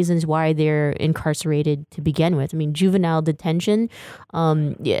the reasons why they're incarcerated to begin with? I mean, juvenile detention,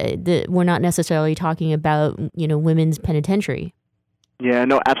 we're not necessarily talking about, women's penitentiary. Yeah,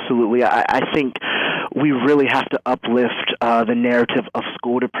 no, absolutely. I think we really have to uplift the narrative of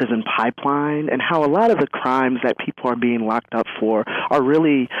school-to-prison pipeline and how a lot of the crimes that people are being locked up for are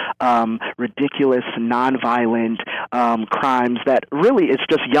really ridiculous, nonviolent crimes that really it's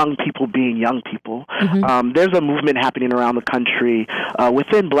just young people being young people. There's a movement happening around the country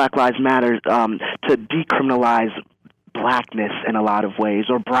within Black Lives Matter to decriminalize Blackness in a lot of ways,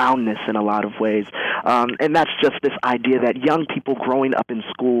 or brownness in a lot of ways. And that's just this idea that young people growing up in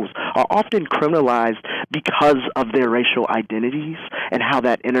schools are often criminalized because of their racial identities and how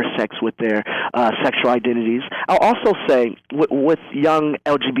that intersects with their sexual identities. I'll also say with young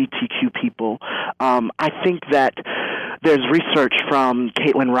LGBTQ people, I think that there's research from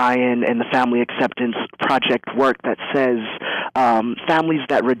Caitlin Ryan and the Family Acceptance Project work that says families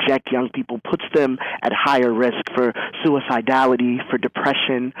that reject young people puts them at higher risk for suicidality, for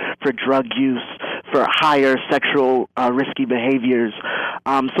depression, for drug use, for higher sexual risky behaviors.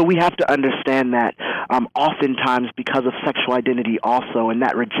 So we have to understand that oftentimes because of sexual identity also, and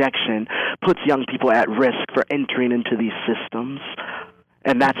that rejection puts young people at risk for entering into these systems.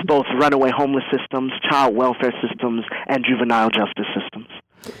 And that's both runaway homeless systems, child welfare systems, and juvenile justice systems.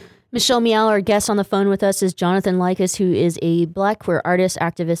 Michelle Miao, our guest on the phone with us is Jonathan Lykes, who is a Black queer artist,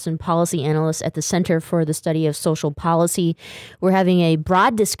 activist, and policy analyst at the Center for the Study of Social Policy. We're having a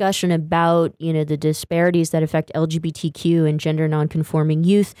broad discussion about, the disparities that affect LGBTQ and gender nonconforming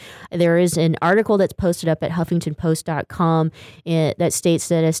youth. There is an article that's posted up at HuffingtonPost.com that states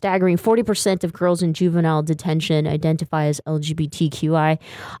that a staggering 40% of girls in juvenile detention identify as LGBTQI.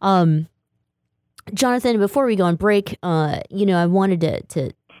 Jonathan, before we go on break, I wanted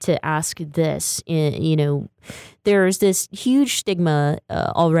to ask this. There's this huge stigma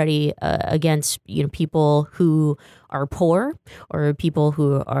already against people who are poor or people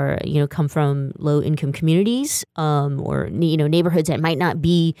who are come from low income communities or neighborhoods that might not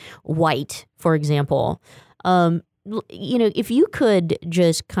be white, for example. If you could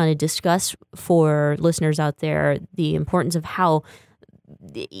just kind of discuss for listeners out there the importance of how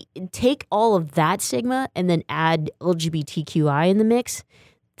take all of that stigma and then add LGBTQI in the mix,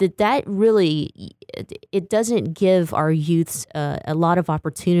 that really, it doesn't give our youths a lot of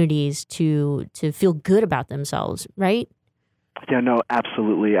opportunities to feel good about themselves, right? Yeah, no,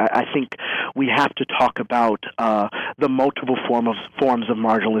 absolutely. I think we have to talk about the multiple forms of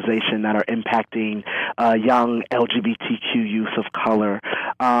marginalization that are impacting young LGBTQ youth of color.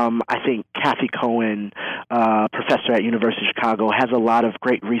 I think Kathy Cohen, professor at University of Chicago, has a lot of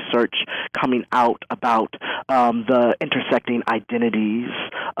great research coming out about the intersecting identities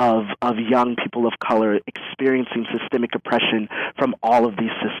of young people of color experiencing systemic oppression from all of these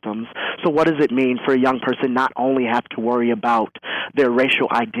systems. So what does it mean for a young person not only have to worry about their racial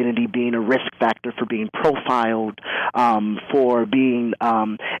identity being a risk factor for being profiled, for being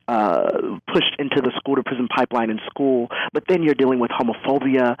pushed into the school-to-prison pipeline in school, but then you're dealing with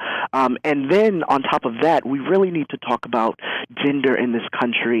homophobia. And then on top of that, we really need to talk about gender in this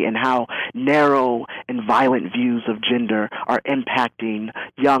country and how narrow and violent views of gender are impacting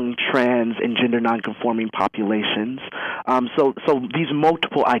young trans and gender nonconforming populations. So these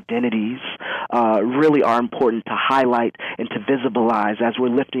multiple identities really are important to highlight and to visibilize as we're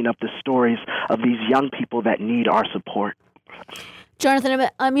lifting up the stories of these young people that need our support. Jonathan,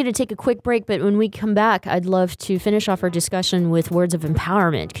 I'm going to take a quick break, but when we come back, I'd love to finish off our discussion with words of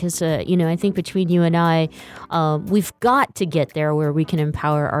empowerment because, I think between you and I, we've got to get there where we can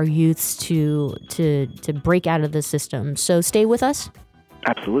empower our youths to break out of the system. So stay with us.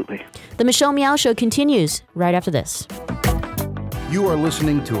 Absolutely. The Michelle Meow Show continues right after this. You are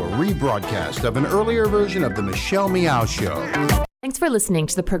listening to a rebroadcast of an earlier version of The Michelle Meow Show. Thanks for listening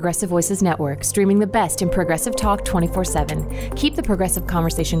to the Progressive Voices Network, streaming the best in progressive talk 24/7. Keep the progressive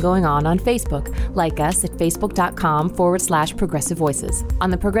conversation going on Facebook. Like us at facebook.com/progressive voices.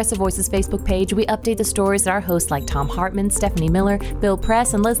 On the Progressive Voices Facebook page, we update the stories that our hosts like Tom Hartman, Stephanie Miller, Bill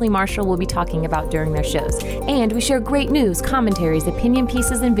Press, and Leslie Marshall will be talking about during their shows. And we share great news, commentaries, opinion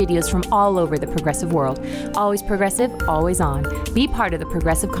pieces, and videos from all over the progressive world. Always progressive, always on. Be part of the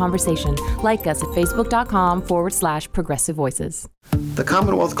progressive conversation. Like us at facebook.com/progressive voices. The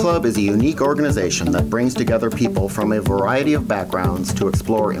Commonwealth Club is a unique organization that brings together people from a variety of backgrounds to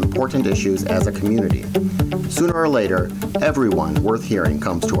explore important issues as a community. Sooner or later, everyone worth hearing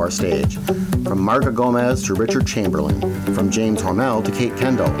comes to our stage. From Marga Gomez to Richard Chamberlain, from James Hormel to Kate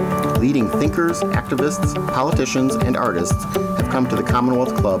Kendall, leading thinkers, activists, politicians, and artists have come to the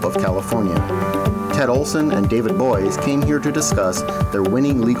Commonwealth Club of California. Ted Olson and David Boies came here to discuss their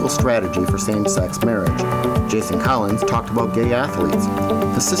winning legal strategy for same-sex marriage. Jason Collins talked about gay athletes.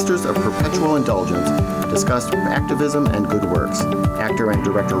 The Sisters of Perpetual Indulgence discussed activism and good works. Actor and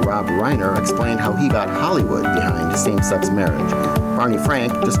director Rob Reiner explained how he got Hollywood behind same-sex marriage. Barney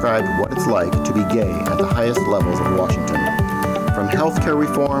Frank described what it's like to be gay at the highest levels of Washington. From healthcare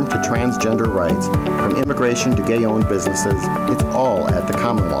reform to transgender rights, from immigration to gay-owned businesses, it's all at the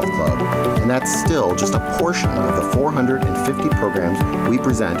Commonwealth Club. And that's still just a portion of the 450 programs we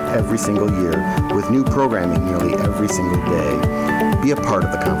present every single year, with new programming nearly every single day. Be a part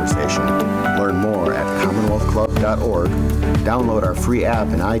of the conversation. Learn more at commonwealthclub.org, download our free app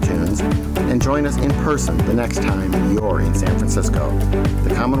in iTunes, and join us in person the next time you're in San Francisco.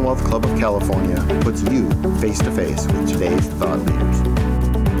 The Commonwealth Club of California puts you face-to-face with today's thought leaders.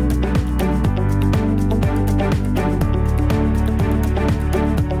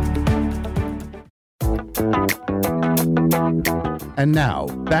 And now,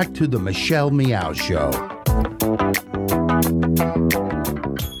 back to the Michelle Meow Show.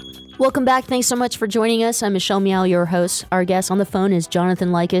 Welcome back. Thanks so much for joining us. I'm Michelle Meow, your host. Our guest on the phone is Jonathan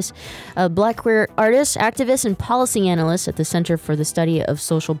Lykes, a Black queer artist, activist, and policy analyst at the Center for the Study of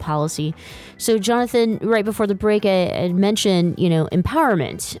Social Policy. So, Jonathan, right before the break, I mentioned,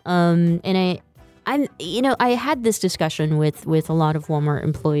 empowerment. And I had this discussion with a lot of Walmart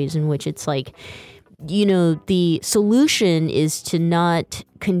employees in which it's like, the solution is to not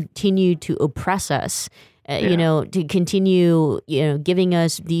continue to oppress us. To continue, giving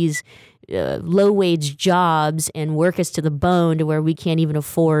us these low-wage jobs and work us to the bone to where we can't even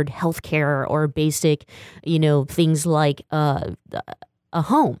afford health care or basic, things like a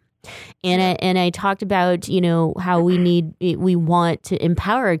home. And I talked about, how we want to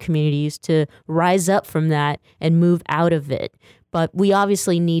empower our communities to rise up from that and move out of it. But we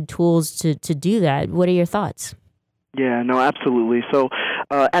obviously need tools to do that. What are your thoughts? Yeah, no, absolutely. So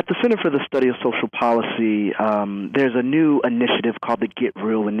at the Center for the Study of Social Policy, there's a new initiative called the Get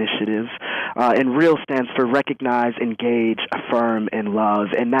Real Initiative. And REAL stands for Recognize, Engage, Affirm, and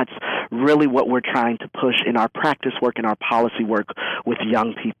Love. And that's really what we're trying to push in our practice work and our policy work with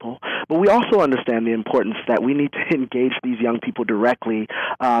young people. But we also understand the importance that we need to engage these young people directly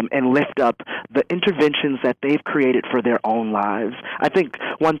and lift up the interventions that they've created for their own lives. I think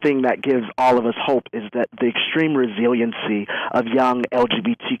one thing that gives all of us hope is that the extreme resiliency of young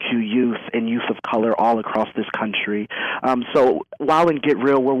LGBTQ youth and youth of color all across this country. So while in Get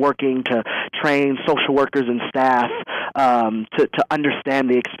Real, we're working to train social workers and staff to understand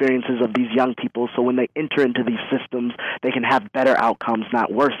the experiences of these young people so when they enter into these systems, they can have better outcomes,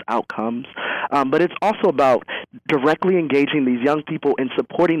 not worse outcomes. But it's also about directly engaging these young people and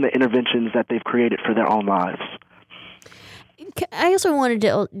supporting the interventions that they've created for their own lives. I also wanted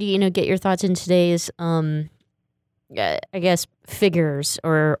to, get your thoughts in today's, I guess, figures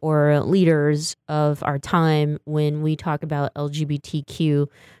or leaders of our time when we talk about LGBTQ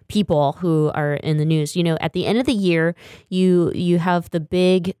people who are in the news. At the end of the year, you have the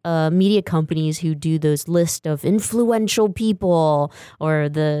big media companies who do those lists of influential people, or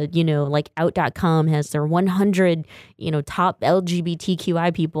the, like out.com has their 100, top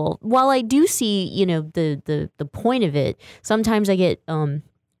LGBTQI people. While I do see, the point of it, sometimes I get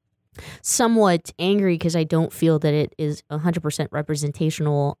somewhat angry because I don't feel that it is 100%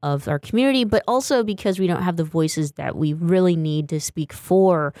 representational of our community, but also because we don't have the voices that we really need to speak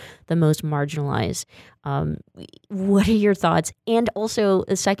for the most marginalized. What are your thoughts? And also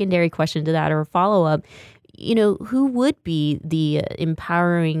a secondary question to that, or a follow-up, who would be the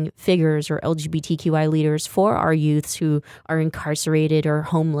empowering figures or LGBTQI leaders for our youths who are incarcerated or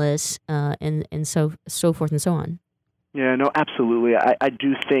homeless, and so forth and so on? Yeah, no, absolutely. I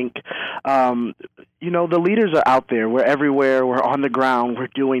do think, the leaders are out there. We're everywhere. We're on the ground. We're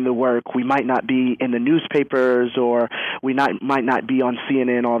doing the work. We might not be in the newspapers, or we might not be on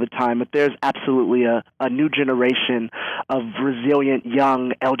CNN all the time, but there's absolutely a new generation of resilient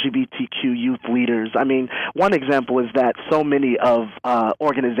young LGBTQ youth leaders. I mean, one example is that so many of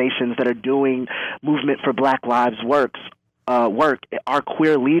organizations that are doing movement for Black Lives work are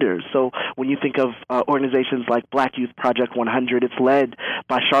queer leaders. So when you think of organizations like Black Youth Project 100, it's led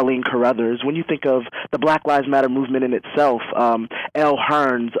by Charlene Carruthers. When you think of the Black Lives Matter movement in itself, Elle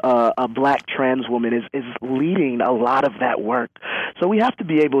Hearns, a Black trans woman, is leading a lot of that work. So we have to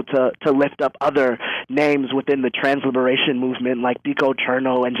be able to lift up other names within the trans liberation movement, like Biko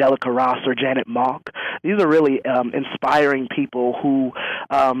Cherno, Angelica Ross, or Janet Mock. These are really inspiring people who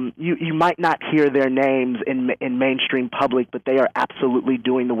you might not hear their names in mainstream public, but they are absolutely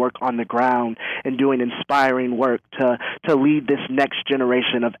doing the work on the ground and doing inspiring work to lead this next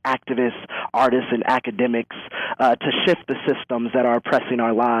generation of activists, artists, and academics to shift the systems that are oppressing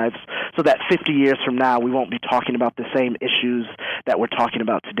our lives, so that 50 years from now we won't be talking about the same issues that we're talking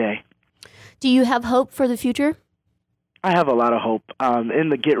about today. Do you have hope for the future? I have a lot of hope. In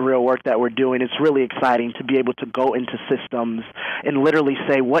the Get Real work that we're doing, it's really exciting to be able to go into systems and literally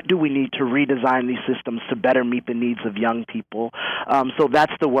say, what do we need to redesign these systems to better meet the needs of young people? So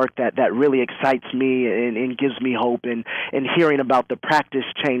that's the work that really excites me and gives me hope, and hearing about the practice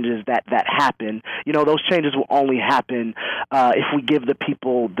changes that happen. Those changes will only happen if we give the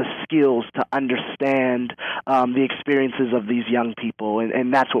people the skills to understand the experiences of these young people,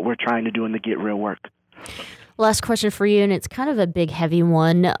 and that's what we're trying to do in the Get Real work. Last question for you, and it's kind of a big, heavy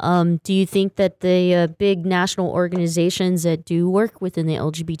one. Do you think that the big national organizations that do work within the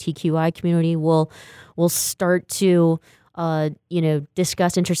LGBTQI community will start to,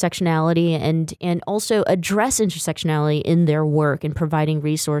 discuss intersectionality and also address intersectionality in their work and providing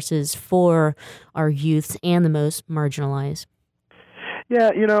resources for our youth and the most marginalized?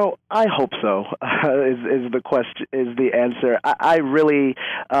 Yeah, I hope so. Is the question, is the answer. I really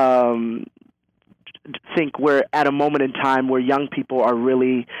think we're at a moment in time where young people are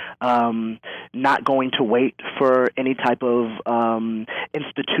really not going to wait for any type of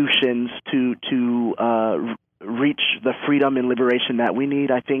institutions to reach the freedom and liberation that we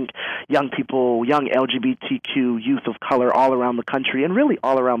need. I think young people, young LGBTQ youth of color all around the country and really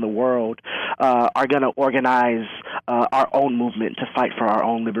all around the world are going to organize our own movement to fight for our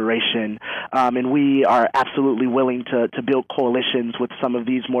own liberation. And we are absolutely willing to build coalitions with some of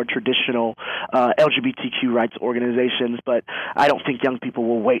these more traditional LGBTQ rights organizations, but I don't think young people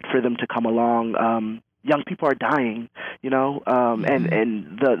will wait for them to come along. Young people are dying, and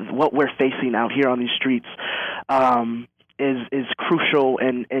what we're facing out here on these streets is crucial,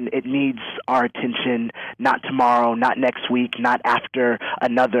 and it needs our attention, not tomorrow, not next week, not after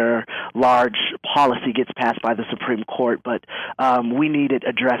another large policy gets passed by the Supreme Court, but we need it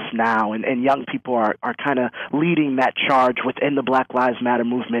addressed now, and young people are kind of leading that charge within the Black Lives Matter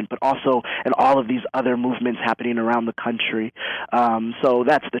movement, but also in all of these other movements happening around the country. So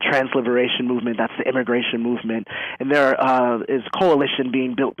that's the trans liberation movement, that's the immigration movement, and there is coalition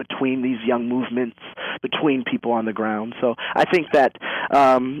being built between these young movements, between people on the ground. So I think that,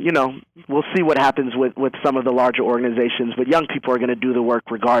 we'll see what happens with some of the larger organizations, but young people are going to do the work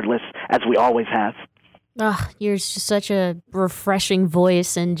regardless, as we always have. Oh, you're just such a refreshing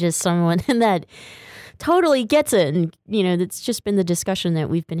voice and just someone that totally gets it. And, that's just been the discussion that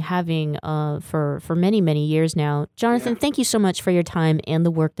we've been having for many, many years now. Jonathan, Thank you so much for your time and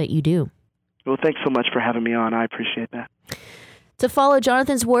the work that you do. Well, thanks so much for having me on. I appreciate that. To follow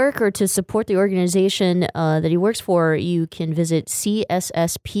Jonathan's work or to support the organization that he works for, you can visit CSSP.org.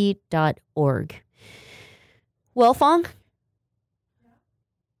 Well, Fong,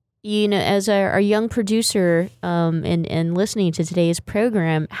 as our young producer and listening to today's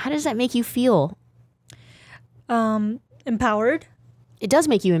program, how does that make you feel? Empowered. It does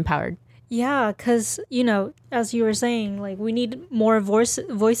make you empowered. Yeah, because, as you were saying, like, we need more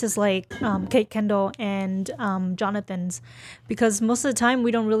voices like Kate Kendall and Jonathan's, because most of the time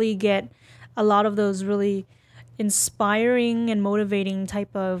we don't really get a lot of those really inspiring and motivating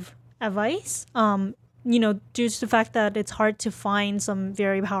type of advice, due to the fact that it's hard to find some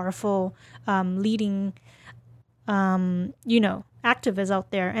very powerful leading, activists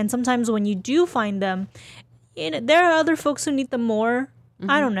out there. And sometimes when you do find them, there are other folks who need them more. Mm-hmm.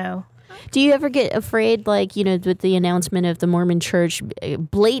 I don't know. Do you ever get afraid, like, with the announcement of the Mormon Church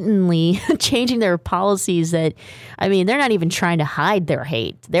blatantly changing their policies that, they're not even trying to hide their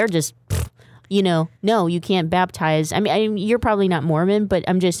hate. They're just, no, you can't baptize. You're probably not Mormon, but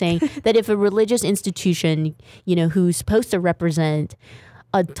I'm just saying that if a religious institution, who's supposed to represent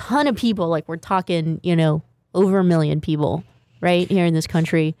a ton of people, like we're talking, over 1 million people right here in this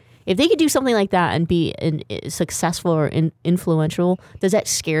country, if they could do something like that and be successful or influential, does that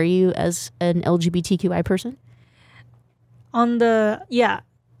scare you as an LGBTQI person?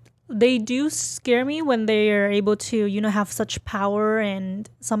 They do scare me when they are able to, have such power and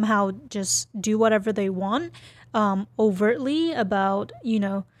somehow just do whatever they want overtly about,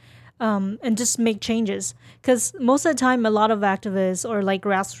 and just make changes. Because most of the time, a lot of activists or like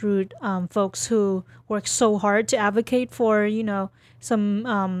grassroots folks who work so hard to advocate for,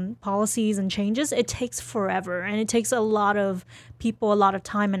 some policies and changes, it takes forever, and it takes a lot of people, a lot of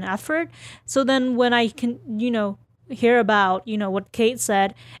time and effort. So then when I can, hear about, what Kate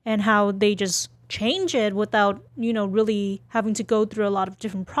said and how they just change it without, really having to go through a lot of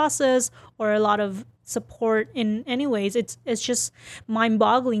different process or a lot of support in any ways, it's just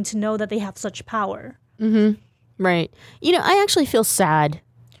mind-boggling to know that they have such power. Mm-hmm. Right. I actually feel sad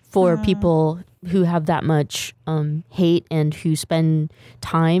for people who have that much hate and who spend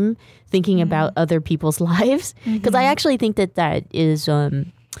time thinking about other people's lives. Because I actually think that is,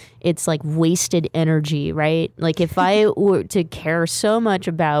 it's like wasted energy, right? Like if I were to care so much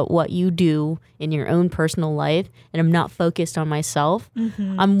about what you do in your own personal life and I'm not focused on myself,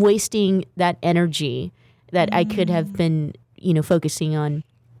 I'm wasting that energy that I could have been, focusing on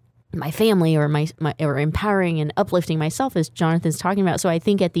my family or my or empowering and uplifting myself, as Jonathan's talking about. So I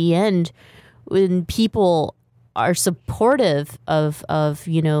think at the end, when people are supportive of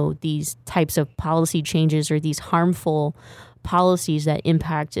these types of policy changes or these harmful policies that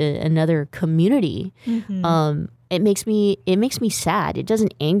impact another community, it makes me sad. It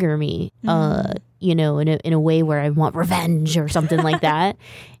doesn't anger me, in a way where I want revenge or something like that.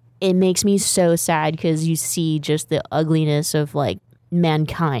 It makes me so sad because you see just the ugliness of like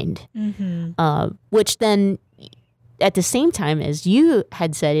mankind, which then at the same time, as you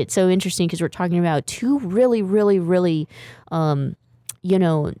had said, it's so interesting because we're talking about two really, really, really,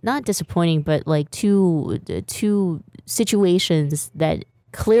 not disappointing, but like two situations that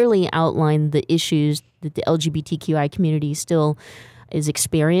clearly outline the issues that the LGBTQI community still is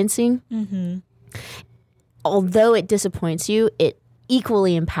experiencing. Although it disappoints you, it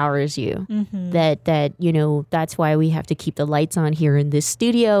equally empowers you. That's why we have to keep the lights on here in this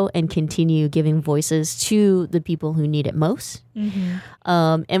studio and continue giving voices to the people who need it most.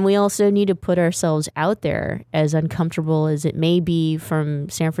 And we also need to put ourselves out there, as uncomfortable as it may be, from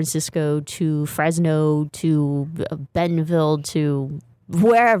San Francisco to Fresno to Bentonville to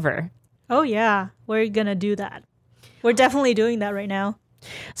wherever. Oh yeah, we're gonna do that. We're definitely doing that right now.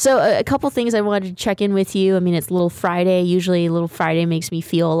 So a couple things I wanted to check in with you. It's Little Friday. Usually Little Friday makes me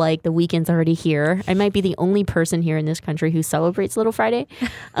feel like the weekend's already here. I might be the only person here in this country who celebrates Little Friday.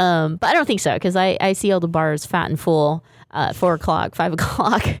 But I don't think so, because I see all the bars fat and full 4 o'clock, 5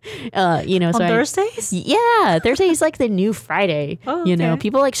 o'clock. On Thursdays? Yeah, Thursday is like the new Friday. Oh, okay.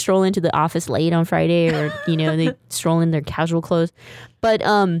 People like stroll into the office late on Friday, or they stroll in their casual clothes. But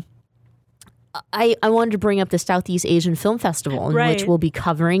I wanted to bring up the Southeast Asian Film Festival, which we'll be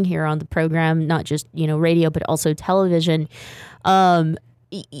covering here on the program, not just radio, but also television. I'm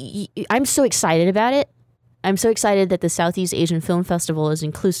so excited about it. I'm so excited that the Southeast Asian Film Festival is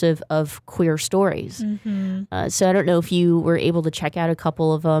inclusive of queer stories. So I don't know if you were able to check out a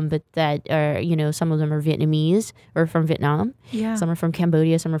couple of them, but that some of them are Vietnamese or from Vietnam. Yeah. Some are from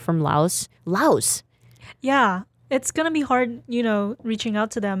Cambodia. Some are from Laos. Yeah. It's going to be hard, reaching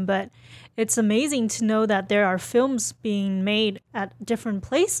out to them, but it's amazing to know that there are films being made at different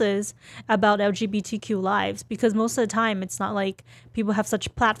places about LGBTQ lives, because most of the time it's not like people have such a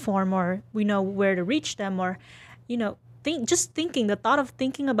platform or we know where to reach them, or, the thought of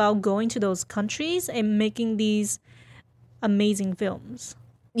thinking about going to those countries and making these amazing films.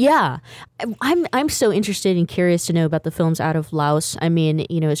 Yeah, I'm so interested and curious to know about the films out of Laos. I mean,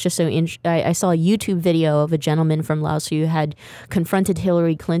 it's just so I saw a YouTube video of a gentleman from Laos who had confronted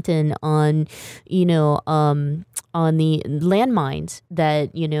Hillary Clinton on, on the landmines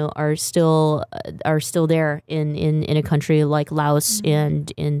that are still there in a country like Laos,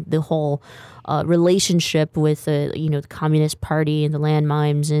 and in the whole relationship with the Communist Party and the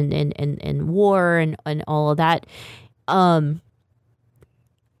landmines and war and all of that.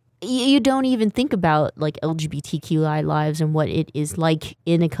 You don't even think about like LGBTQI lives and what it is like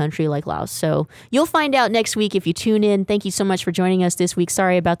in a country like Laos. So you'll find out next week if you tune in. Thank you so much for joining us this week.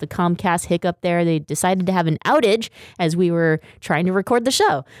 Sorry about the Comcast hiccup there. They decided to have an outage as we were trying to record the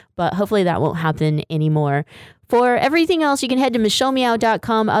show, but hopefully that won't happen anymore. For everything else, you can head to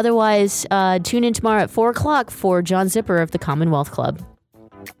michellemeow.com. Otherwise, tune in tomorrow at 4 o'clock for John Zipper of the Commonwealth Club.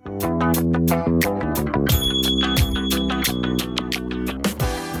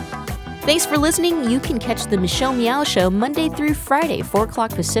 Thanks for listening. You can catch the Michelle Meow Show Monday through Friday, 4 o'clock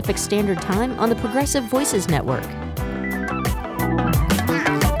Pacific Standard Time on the Progressive Voices Network.